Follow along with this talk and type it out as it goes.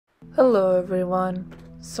Hello everyone.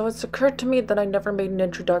 So it's occurred to me that I never made an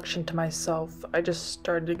introduction to myself. I just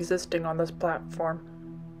started existing on this platform.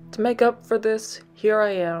 To make up for this, here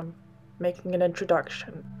I am, making an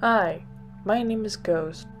introduction. Hi, my name is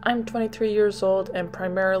Ghost. I'm 23 years old and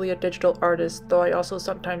primarily a digital artist, though I also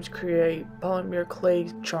sometimes create polymer clay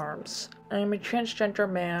charms. I am a transgender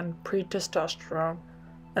man, pre-testosterone,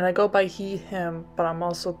 and I go by he, him, but I'm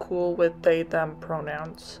also cool with they, them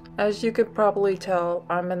pronouns. As you could probably tell,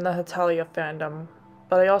 I'm in the Hetalia fandom,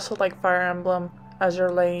 but I also like Fire Emblem,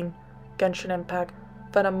 Azure Lane, Genshin Impact,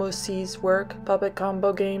 Venomusi's work, puppet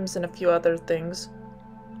combo games, and a few other things.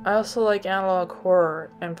 I also like analog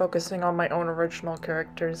horror and focusing on my own original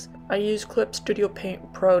characters. I use Clip Studio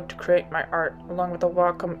Paint Pro to create my art, along with a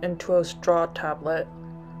Wacom Intuos Draw tablet.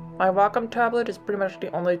 My Wacom tablet is pretty much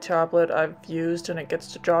the only tablet I've used and it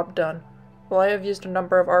gets the job done. While I have used a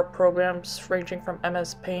number of art programs ranging from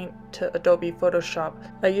MS Paint to Adobe Photoshop,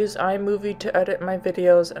 I use iMovie to edit my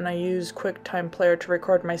videos and I use QuickTime Player to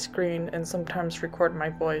record my screen and sometimes record my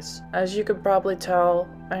voice. As you could probably tell,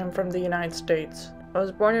 I am from the United States. I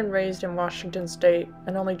was born and raised in Washington State,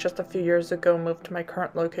 and only just a few years ago moved to my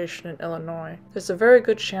current location in Illinois. There's a very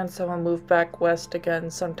good chance I will move back west again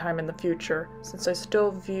sometime in the future, since I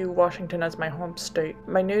still view Washington as my home state.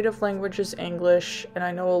 My native language is English, and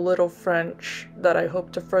I know a little French that I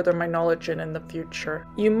hope to further my knowledge in the future.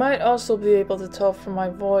 You might also be able to tell from my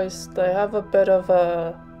voice that I have a bit of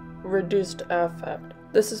a reduced affect.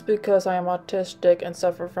 This is because I am autistic and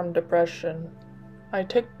suffer from depression. I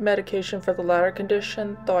take medication for the latter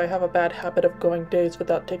condition, though I have a bad habit of going days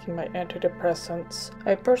without taking my antidepressants.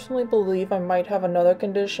 I personally believe I might have another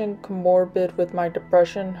condition comorbid with my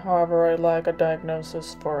depression, however I lack a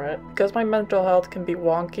diagnosis for it. Because my mental health can be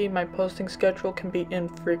wonky, my posting schedule can be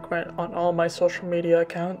infrequent on all my social media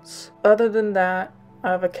accounts. Other than that,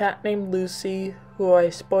 I have a cat named Lucy, who I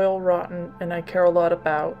spoil rotten and I care a lot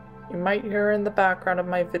about. You might hear her in the background of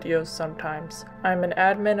my videos sometimes. I'm an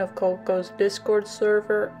admin of Coco's Discord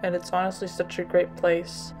server, and it's honestly such a great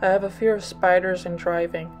place. I have a fear of spiders and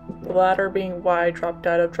driving, the latter being why I dropped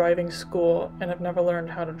out of driving school and have never learned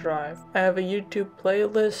how to drive. I have a YouTube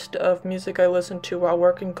playlist of music I listen to while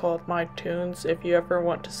working called My Tunes if you ever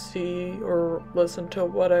want to see or listen to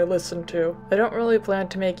what I listen to. I don't really plan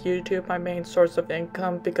to make YouTube my main source of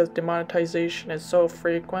income because demonetization is so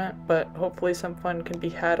frequent, but hopefully some fun can be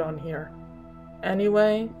had on here.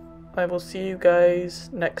 Anyway, I will see you guys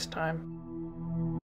next time.